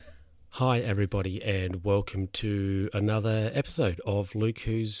Hi, everybody, and welcome to another episode of Luke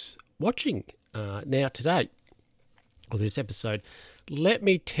Who's Watching. Now, today, or this episode, let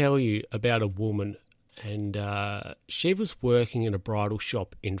me tell you about a woman, and she was working in a bridal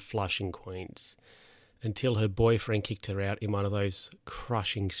shop in Flushing, Queens, until her boyfriend kicked her out in one of those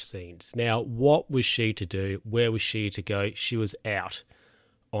crushing scenes. Now, what was she to do? Where was she to go? She was out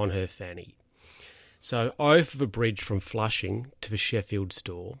on her fanny. So over the bridge from Flushing to the Sheffield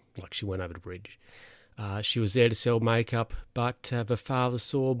store, like she went over the bridge, she was there to sell makeup, but the father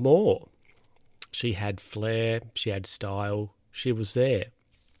saw more. She had flair, she had style, she was there.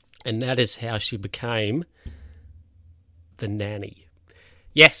 And that is how she became the nanny.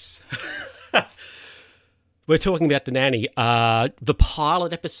 Yes! We're talking about The Nanny, the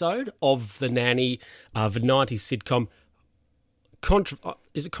pilot episode of The Nanny, the 90s sitcom.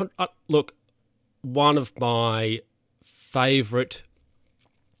 Look, one of my favourite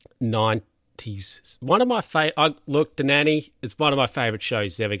 90s. One of my favourite. Look, The Nanny is one of my favourite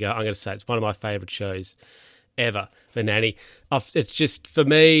shows. There we go. I'm going to say it's one of my favourite shows ever, The Nanny. It's just, for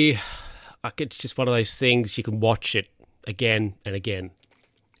me, it's just one of those things you can watch it again and again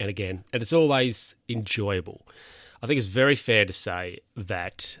and again. And it's always enjoyable. I think it's very fair to say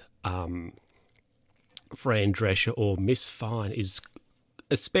that Fran Drescher, or Miss Fine, is,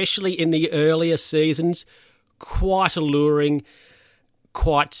 especially in the earlier seasons, quite alluring,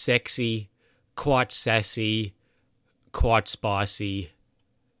 quite sexy, quite sassy, quite spicy,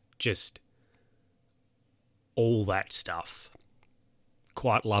 just all that stuff.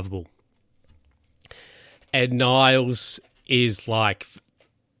 Quite lovable. And Niles is like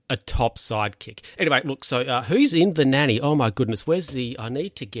a top sidekick. Anyway, look, so who's in The Nanny? Oh my goodness, where's the... I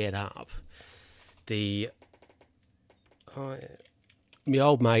need to get up the... my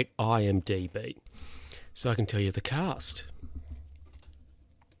old mate IMDb, so I can tell you the cast.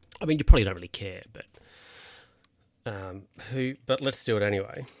 I mean, you probably don't really care, but But let's do it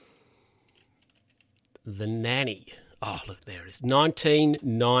anyway. The Nanny. Oh, look, there it is.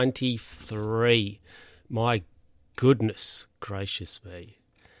 1993. My goodness gracious me.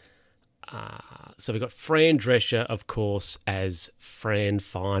 So we've got Fran Drescher, of course, as Fran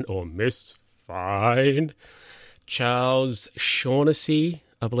Fine, or Miss Fine. Charles Shaughnessy,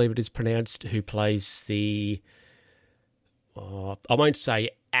 I believe it is pronounced, who plays the... I won't say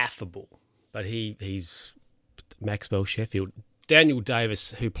affable, but he's Maxwell Sheffield. Daniel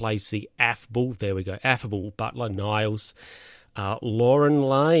Davis, who plays the affable, there we go, affable butler, Niles. Lauren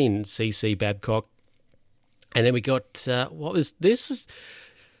Lane, CC Babcock. And then we got, it's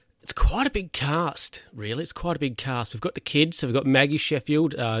quite a big cast, really. It's quite a big cast. We've got the kids, so we've got Maggie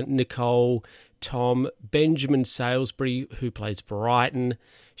Sheffield, Nicole, Tom, Benjamin Salisbury, who plays Brighton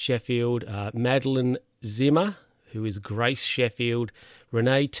Sheffield, Madeline Zimmer, who is Grace Sheffield,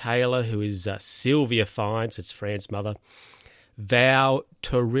 Renee Taylor, who is Sylvia Fine, so it's Fran's mother, Val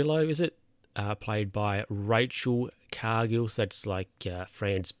Torillo, is it? Played by Rachel Cargill, so that's like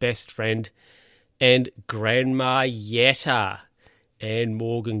Fran's best friend, and Grandma Yetta and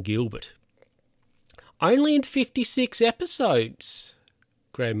Morgan Gilbert. Only in 56 episodes,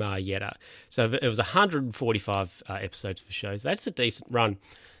 Grandma Yetta. So it was 145 episodes for shows. That's a decent run.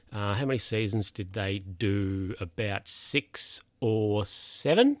 How many seasons did they do? About 6 or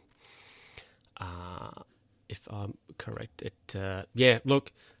 7? If I'm correct.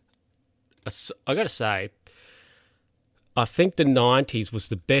 Look, I got to say, I think the 90s was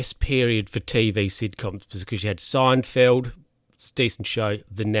the best period for TV sitcoms because you had Seinfeld, it's a decent show,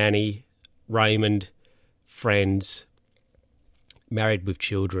 The Nanny, Raymond, Friends, Married with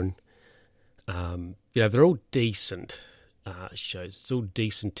Children. They're all decent shows. It's all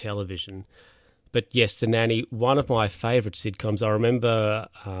decent television. But yes, The Nanny, one of my favourite sitcoms. I remember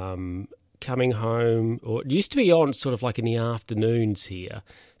coming home, or it used to be on sort of like in the afternoons here,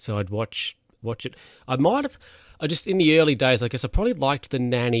 so I'd watch it. In the early days, I guess I probably liked The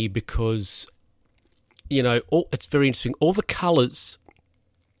Nanny because, it's very interesting. All the colours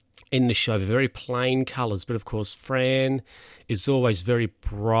in the show, very plain colours, but of course Fran is always very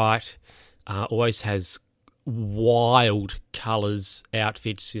bright, always has wild colours,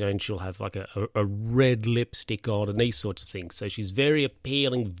 outfits, and she'll have like a red lipstick on and these sorts of things. So she's very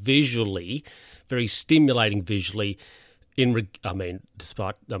appealing visually, very stimulating visually.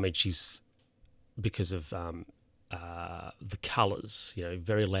 She's, because of the colours,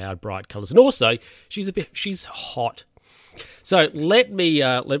 very loud, bright colours, and also she's hot. So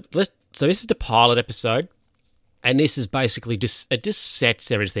so this is the pilot episode, and this is basically it just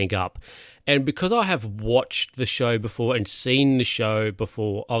sets everything up. And because I have watched the show before and seen the show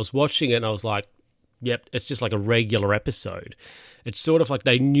before, I was watching it and I was like, yep, it's just like a regular episode. It's sort of like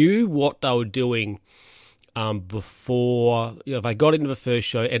they knew what they were doing before they got into the first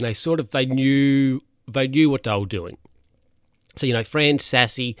show, and they knew what they were doing. So, Fran's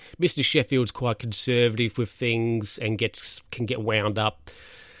sassy, Mr. Sheffield's quite conservative with things and can get wound up.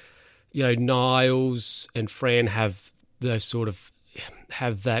 Niles and Fran have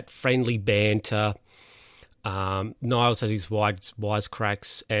that friendly banter. Niles has his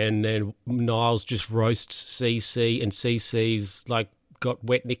wisecracks, and then Niles just roasts CC, and CC's got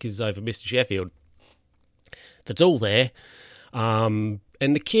wet knickers over Mr. Sheffield. So it's all there. And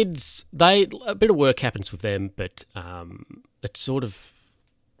the kids, a bit of work happens with them, but it's sort of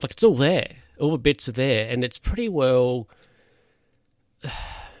it's all there. All the bits are there, and it's pretty well.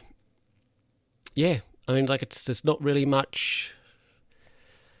 Yeah, I mean, there's not really much.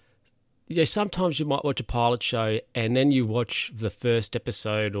 Yeah, sometimes you might watch a pilot show and then you watch the first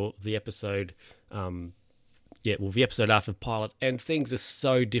episode or the episode, the episode after the pilot, and things are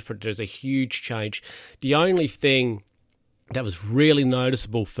so different. There's a huge change. The only thing that was really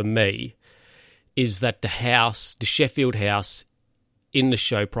noticeable for me is that the Sheffield house in the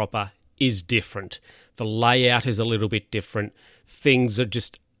show proper is different. The layout is a little bit different. Things are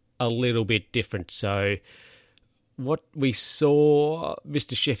just a little bit different. So what we saw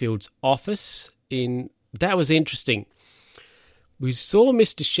Mr. Sheffield's office that was interesting. We saw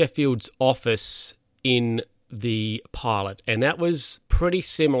Mr. Sheffield's office in the pilot, and that was pretty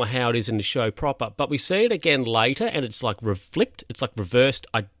similar how it is in the show proper, but we see it again later and it's flipped, it's reversed.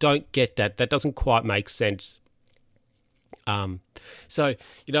 I don't get that. That doesn't quite make sense. So,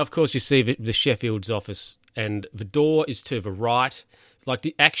 of course you see the Sheffield's office and the door is to the right.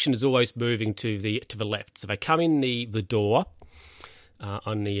 The action is always moving to the left. So they come in the door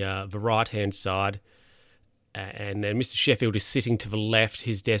on the right hand side, and then Mr. Sheffield is sitting to the left.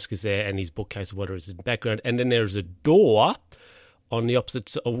 His desk is there, and his bookcase of water is in the background. And then there is a door on the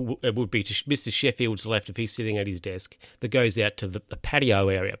opposite. It would be to Mr. Sheffield's left if he's sitting at his desk, that goes out to the patio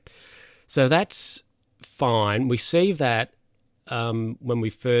area. So that's fine. We see that when we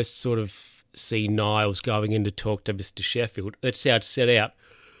first sort of see Niles going in to talk to Mr. Sheffield. That's how it's set out.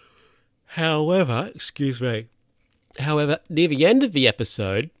 However, near the end of the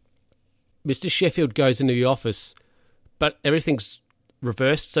episode, Mr. Sheffield goes into the office, but everything's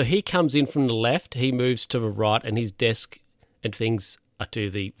reversed. So he comes in from the left, he moves to the right, and his desk and things are to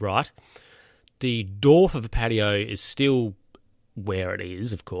the right. The door for the patio is still where it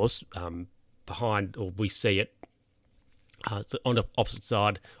is, of course, behind, or we see it. It's on the opposite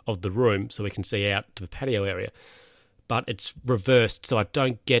side of the room, so we can see out to the patio area. But it's reversed, so I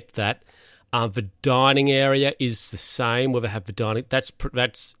don't get that. The dining area is the same, where they have the dining. That's.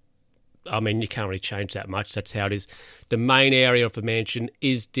 I mean, you can't really change that much. That's how it is. The main area of the mansion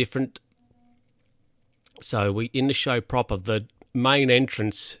is different. So in the show proper, the main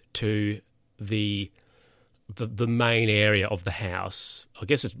entrance to the main area of the house, I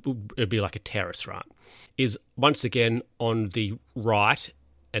guess it'd be like a terrace, right, is once again on the right,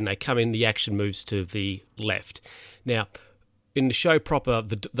 and they come in, the action moves to the left. Now, in the show proper,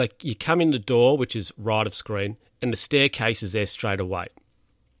 you come in the door, which is right of screen, and the staircase is there straight away.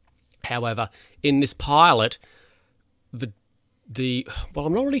 However, in this pilot, I'm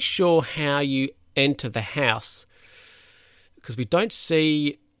not really sure how you enter the house, because we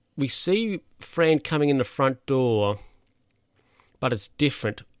see Fran coming in the front door, but it's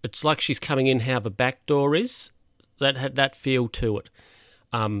different. It's like she's coming in how the back door is. That had that feel to it.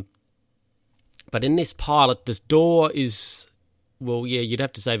 But in this pilot, this door is, you'd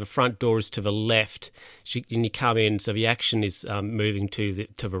have to say the front door is to the left. And you come in, so the action is moving to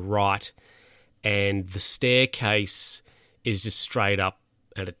the right, and the staircase is just straight up,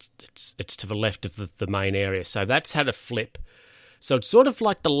 and it's to the left of the main area. So that's had a flip. So it's sort of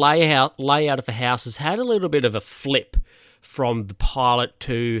like the layout of the house has had a little bit of a flip from the pilot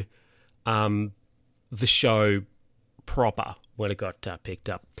to the show proper when it got picked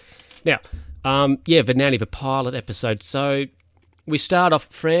up. Now, the Nanny, the pilot episode. So we start off,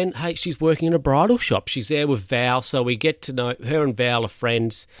 Fran, hey, she's working in a bridal shop. She's there with Val, so we get to know her and Val are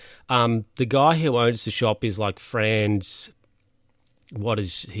friends. The guy who owns the shop is like Fran's,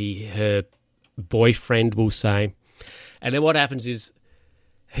 her boyfriend, we'll say. And then what happens is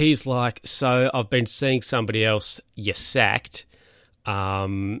he's like, so I've been seeing somebody else, you're sacked.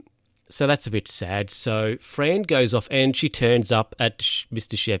 So that's a bit sad. So Fran goes off and she turns up at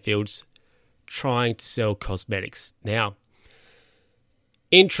Mr. Sheffield's trying to sell cosmetics. Now,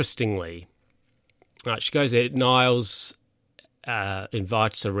 interestingly, she goes there, Niles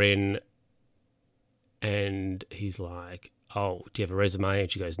invites her in, and he's like, "Oh, do you have a resume?"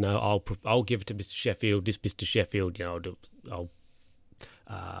 And she goes, "No, I'll give it to Mr. Sheffield. This Mr. Sheffield, I'll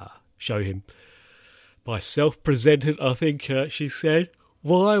show him myself presented." I think she said.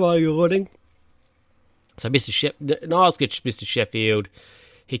 Why am I yawning? So Niles gets Mr. Sheffield.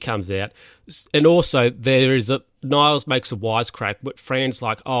 He comes out, and also Niles makes a wisecrack. But Fran's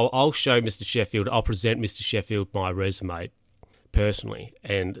like, "Oh, I'll show Mr. Sheffield. I'll present Mr. Sheffield my resume personally."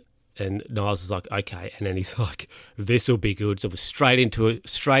 And Niles is like, "Okay," and then he's like, "This will be good." So we're straight into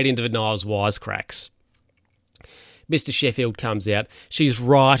the Niles wisecracks. Mr. Sheffield comes out. She's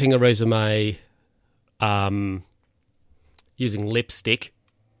writing a resume, using lipstick.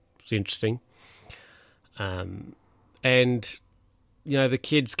 It's interesting. And the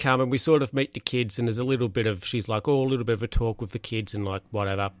kids come, and we sort of meet the kids, and there's a little bit of a talk with the kids and like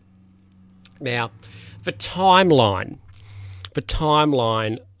whatever. Now, for timeline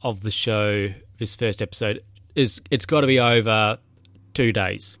of the show, this first episode it's got to be over 2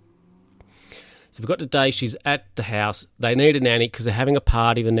 days. So we've got the day she's at the house. They need a nanny because they're having a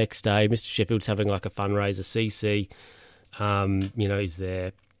party the next day. Mr. Sheffield's having like a fundraiser. CC, is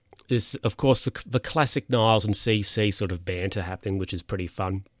there. There's, of course, the classic Niles and CC sort of banter happening, which is pretty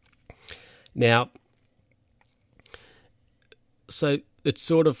fun. Now, so it's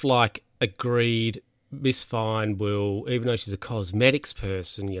sort of like agreed Miss Fine will, even though she's a cosmetics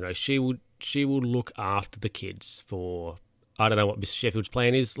person, she will look after the kids for, I don't know what Mr. Sheffield's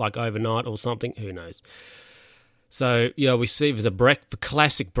plan is, like overnight or something, who knows. So, we see there's a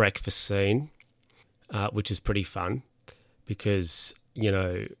classic breakfast scene, which is pretty fun because,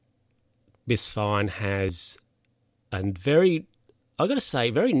 Miss Fine has a very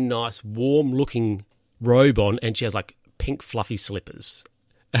nice, warm-looking robe on, and she has, like, pink fluffy slippers.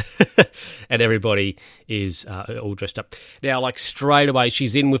 And everybody is all dressed up. Now, like, straight away,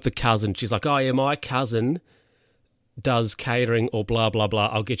 she's in with the cousin. She's like, "Oh, yeah, my cousin does catering or blah, blah, blah.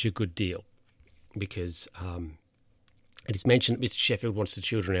 I'll get you a good deal." Because it is mentioned that Mr. Sheffield wants the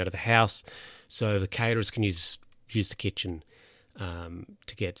children out of the house, so the caterers can use the kitchen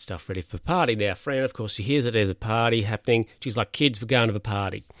to get stuff ready for the party. Now, Fran, of course, she hears that there's a party happening. She's like, "Kids, we're going to the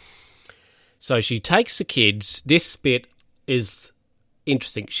party." So she takes the kids. This bit is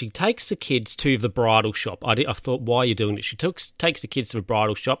interesting. She takes the kids to the bridal shop. I thought, why are you doing this? She takes the kids to the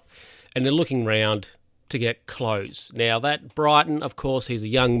bridal shop, and they're looking round to get clothes. Now, that Brighton, of course, he's a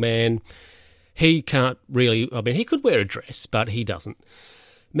young man. He can't really, he could wear a dress, but he doesn't.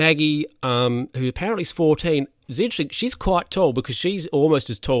 Maggie, who apparently is 14, is interesting. She's quite tall because she's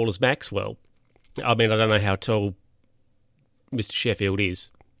almost as tall as Maxwell. I don't know how tall Mr. Sheffield is.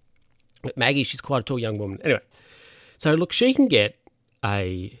 But Maggie, she's quite a tall young woman. Anyway, so look, she can get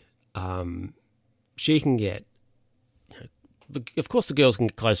of course the girls can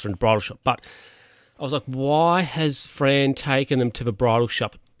get clothes from the bridal shop, but I was like, why has Fran taken them to the bridal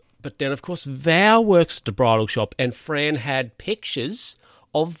shop? But then, of course, Val works at the bridal shop, and Fran had pictures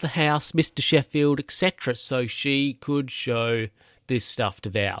of the house, Mr. Sheffield, etc., so she could show this stuff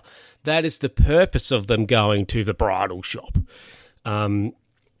to Val. That is the purpose of them going to the bridal shop,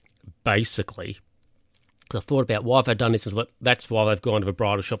 basically. I thought about why have they done this, and that's why they've gone to the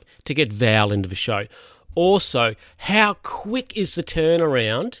bridal shop, to get Val into the show. Also, how quick is the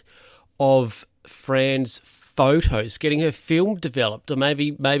turnaround of Fran's photos, getting her film developed? Or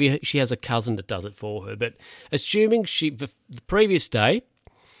maybe she has a cousin that does it for her. But assuming the previous day,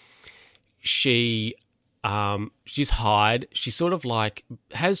 she's hired. She sort of like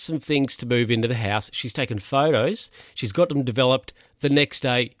has some things to move into the house. She's taken photos. She's got them developed. The next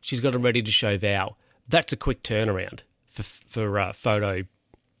day, she's got them ready to show Val. That's a quick turnaround for photo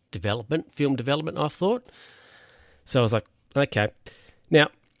development, film development, I thought. So I was like, okay. Now,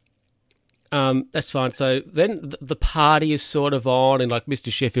 that's fine. So then the party is sort of on, and like Mr.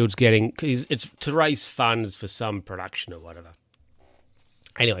 Sheffield's it's to raise funds for some production or whatever.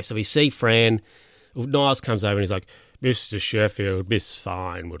 Anyway, so we see Fran. Niles comes over and he's like, "Mr. Sheffield, Miss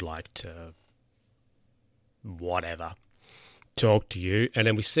Fine would like to whatever talk to you." And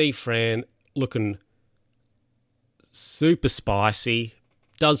then we see Fran looking super spicy,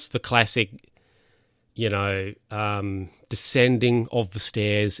 does the classic, descending of the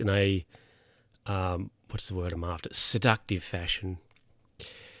stairs in a, what's the word I'm after, seductive fashion.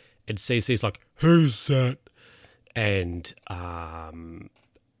 And CC's like, "Who's that?" And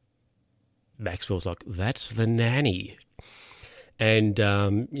Maxwell's like, "That's the nanny." And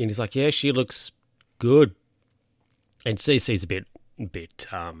he's like, "Yeah, she looks good." And CC's a bit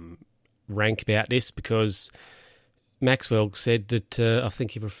rank about this because Maxwell said that I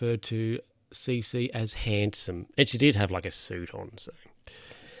think he referred to CC as handsome, and she did have like a suit on. So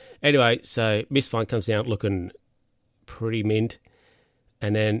anyway, so Miss Fine comes down looking pretty mint.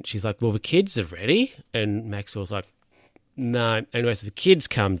 And then she's like, well, the kids are ready. And Maxwell's like, no. Anyway, so the kids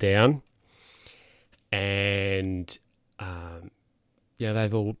come down and,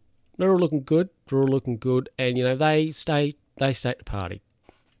 they're all looking good. They're all looking good. And, they stay at the party.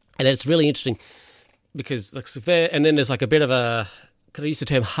 And it's really interesting because, like, and then there's like a bit of a, because I use the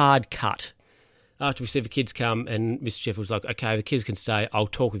term hard cut. After we see the kids come and Mr. Sheffield's like, okay, the kids can stay. I'll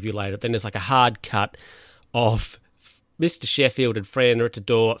talk with you later. Then there's like a hard cut of Mr. Sheffield and Fran are at the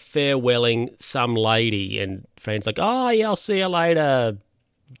door farewelling some lady, and Fran's like, oh, yeah, I'll see you later,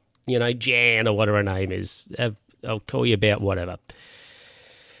 Jan or whatever her name is. I'll call you about whatever.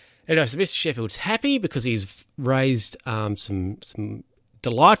 Anyway, so Mr. Sheffield's happy because he's raised some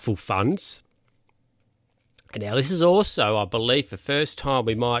delightful funds. And now this is also, I believe, the first time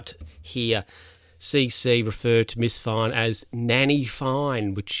we might hear CC refer to Miss Fine as Nanny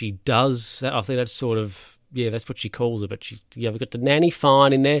Fine, which she does. I think that's sort of, that's what she calls her. But we've got the Nanny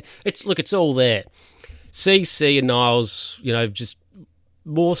Fine in there. It's all there. CC and Niles, just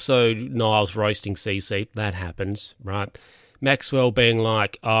more so Niles roasting CC. That happens, right? Maxwell being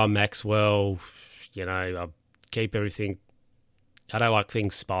like, oh, Maxwell, I keep everything. I don't like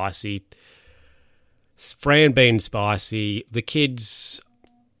things spicy. Fran being spicy. The kids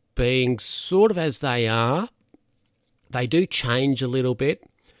being sort of as they are. They do change a little bit.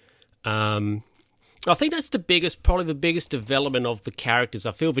 I think that's probably the biggest development of the characters.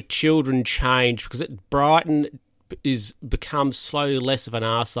 I feel the children change because Brighton becomes slowly less of an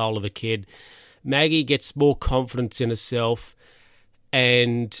arsehole of a kid. Maggie gets more confidence in herself,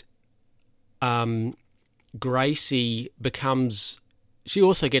 and Gracie she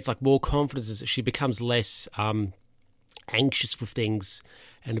also gets like more confidence. She becomes less anxious with things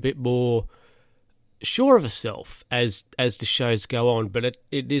and a bit more sure of herself as the shows go on. But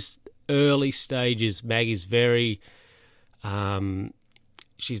it is early stages. Maggie's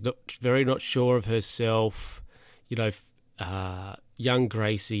she's not sure of herself. Young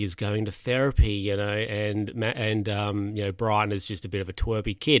Gracie is going to therapy, and Brian is just a bit of a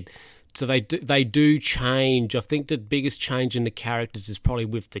twerpy kid. So they do change. I think the biggest change in the characters is probably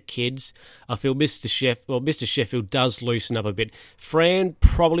with the kids. I feel Mr. Sheffield does loosen up a bit. Fran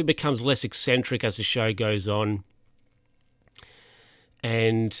probably becomes less eccentric as the show goes on.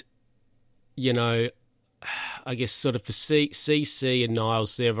 And, I guess sort of for CC and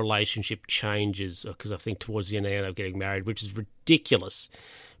Niles, their relationship changes because I think towards the end they end up getting married, which is ridiculous.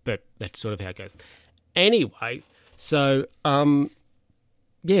 But that's sort of how it goes. Anyway, so...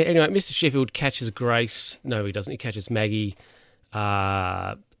 Mr. Sheffield catches Grace. No, he doesn't. He catches Maggie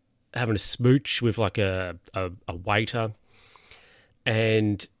having a smooch with like a waiter.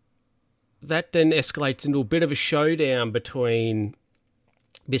 And that then escalates into a bit of a showdown between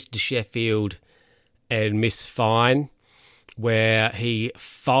Mr. Sheffield and Miss Fine, where he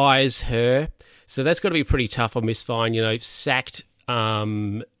fires her. So that's got to be pretty tough on Miss Fine, sacked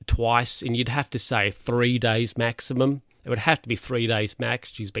twice, and you'd have to say 3 days maximum. It would have to be 3 days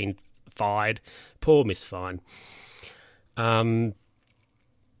max. She's been fired. Poor Miss Fine. And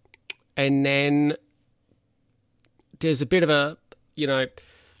then there's a bit of a,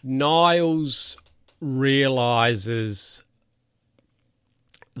 Niles realises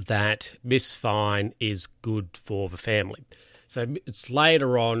that Miss Fine is good for the family. So it's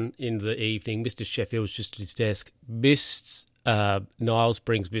later on in the evening. Mr. Sheffield's just at his desk. Niles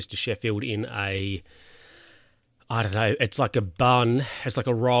brings Mr. Sheffield in I don't know, it's like a bun. It's like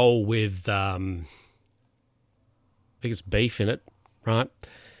a roll with, I think it's beef in it, right?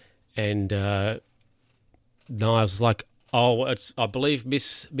 And Niles is like, I believe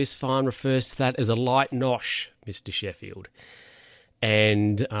Miss Fine refers to that as a light nosh, Mr. Sheffield.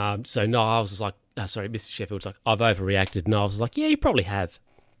 And so Niles is like, Mr. Sheffield's like, I've overreacted. Niles is like, yeah, you probably have.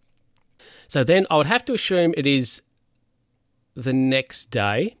 So then I would have to assume it is the next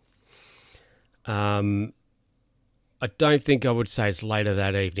day. I don't think I would say it's later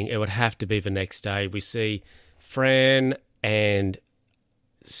that evening. It would have to be the next day. We see Fran and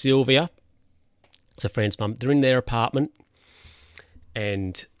Sylvia, so Fran's mum, they're in their apartment,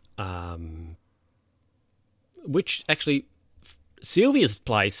 and which actually Sylvia's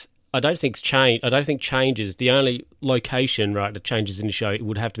place I don't think changes. The only location, right, that changes in the show, it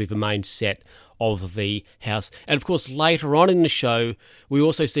would have to be the main set of the house. And of course, later on in the show, we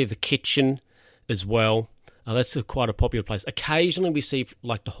also see the kitchen as well. That's quite a popular place. Occasionally we see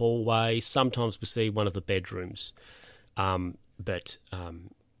like the hallway. Sometimes we see one of the bedrooms. But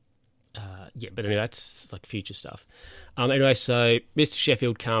anyway, that's like future stuff. Anyway, so Mr.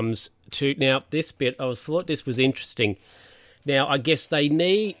 Sheffield comes to... Now, this bit, I thought this was interesting. Now, I guess they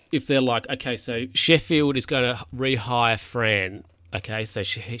need, if they're like, okay, so Sheffield is going to rehire Fran. Okay, so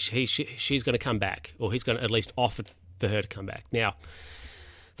she's going to come back, or he's going to at least offer for her to come back. Now,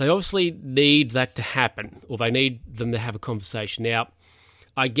 they obviously need that to happen, or they need them to have a conversation. Now,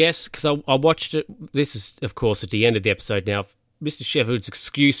 I guess, because I watched it, this is, of course, at the end of the episode now, Mr. Sheffield's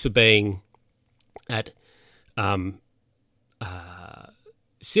excuse for being at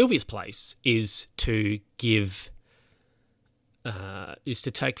Sylvia's place is to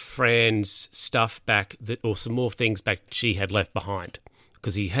take Fran's stuff back, or some more things back she had left behind,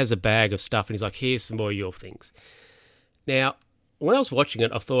 because he has a bag of stuff and he's like, here's some more of your things. Now, when I was watching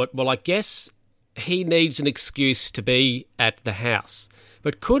it, I thought, well, I guess he needs an excuse to be at the house.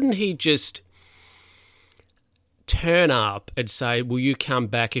 But couldn't he just turn up and say, will you come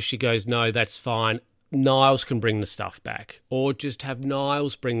back? If she goes, no, that's fine, Niles can bring the stuff back. Or just have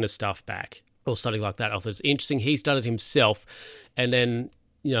Niles bring the stuff back. Or something like that. I thought it's interesting. He's done it himself. And then,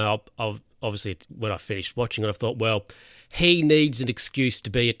 I've obviously, when I finished watching it, I thought, well, he needs an excuse to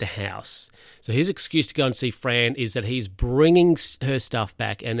be at the house. So his excuse to go and see Fran is that he's bringing her stuff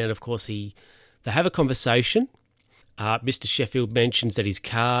back. And then, of course, they have a conversation. Mr. Sheffield mentions that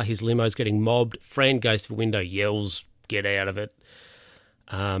his limo's getting mobbed. Fran goes to the window, yells, get out of it.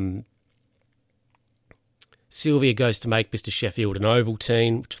 Sylvia goes to make Mr. Sheffield an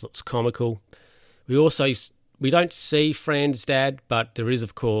Ovaltine, which looks comical. We don't see Fran's dad, but there is,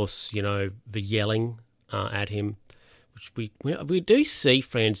 of course, the yelling at him, which we do see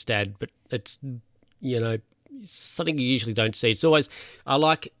Fran's dad, but it's, something you usually don't see. It's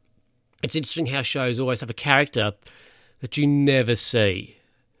interesting how shows always have a character that you never see.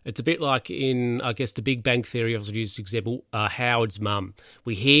 It's a bit like in, I guess, The Big Bang Theory, I was used as an example, Howard's mum.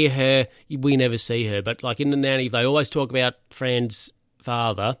 We hear her, we never see her. But like in The Nanny, they always talk about Fran's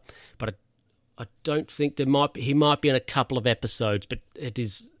father, but I don't think he might be in a couple of episodes, but it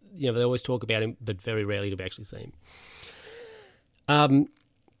is, they always talk about him, but very rarely do we actually see him.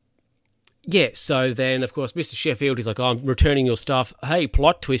 So then, of course, Mr. Sheffield is like, I'm returning your stuff. Hey,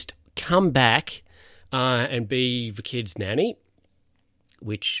 plot twist, come back and be the kid's nanny,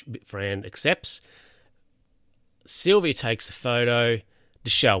 which Fran accepts. Sylvia takes a photo. The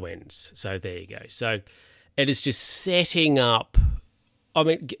show ends. So there you go. So it is just setting up. I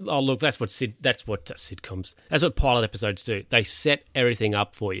mean, look, that's what sitcoms, that's what pilot episodes do. They set everything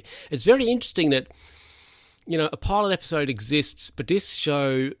up for you. It's very interesting that, a pilot episode exists, but this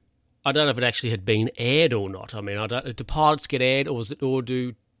show, I don't know if it actually had been aired or not. I mean, do pilots get aired, or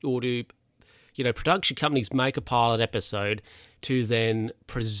do production companies make a pilot episode to then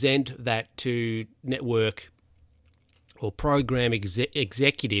present that to network or program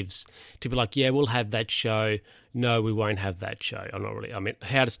executives to be like, yeah, we'll have that show. No, we won't have that show. I'm not really. I mean,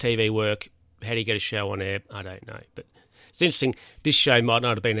 how does TV work? How do you get a show on air? I don't know. But it's interesting. This show might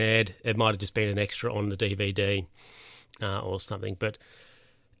not have been aired. It might have just been an extra on the DVD or something. But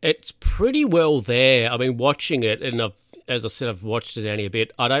it's pretty well there. I mean, watching it, and as I said, I've watched it only a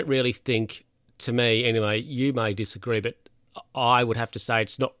bit. I don't really think, to me anyway, you may disagree, but I would have to say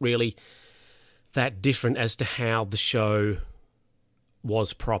it's not really that different as to how the show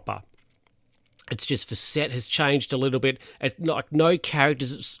was proper. It's just the set has changed a little bit. No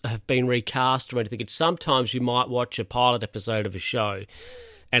characters have been recast or anything. It's sometimes you might watch a pilot episode of a show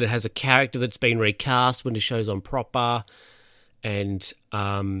and it has a character that's been recast when the show's on proper, and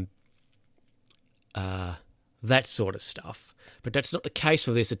that sort of stuff. But that's not the case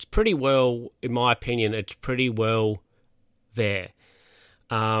for this. It's pretty well, in my opinion, it's pretty well there.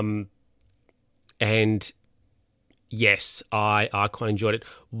 And yes, I quite enjoyed it.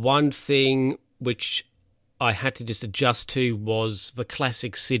 One thing which I had to just adjust to was the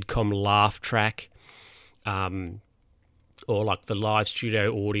classic sitcom laugh track, or like the live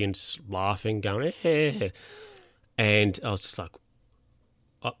studio audience laughing, going, eh. And I was just like,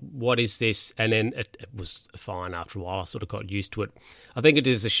 what is this? And then it was fine after a while. I sort of got used to it. I think it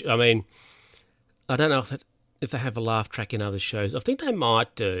is, I mean, I don't know if they have a laugh track in other shows. I think they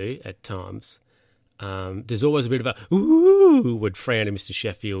might do at times. There's always a bit of a, ooh, would Fran and Mr.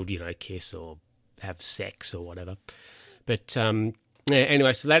 Sheffield, kiss or have sex or whatever. But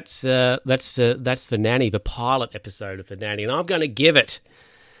anyway, so that's The Nanny, the pilot episode of The Nanny. And I'm going to give it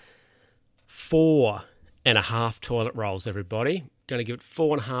 4.5 toilet rolls, everybody. Going to give it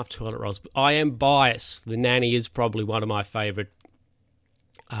 4.5 toilet rolls. I am biased. The Nanny is probably one of my favourite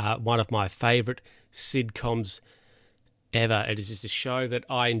sitcoms ever. It is just a show that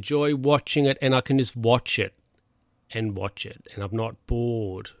I enjoy watching it, and I can just watch it, and I'm not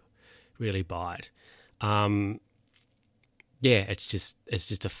bored really by it. It's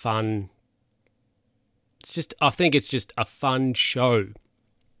just a fun I think it's just a fun show.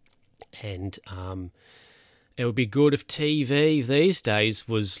 And it would be good if TV these days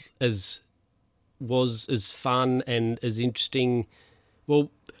was as fun and as interesting.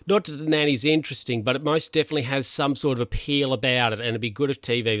 Well, not that The Nanny's interesting, but it most definitely has some sort of appeal about it. And it'd be good if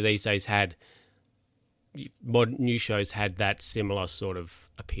TV these days modern new shows had that similar sort of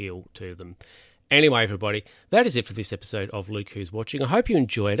appeal to them. Anyway, everybody, that is it for this episode of Luke Who's Watching. I hope you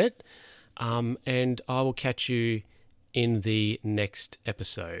enjoyed it, and I will catch you in the next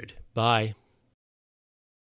episode. Bye.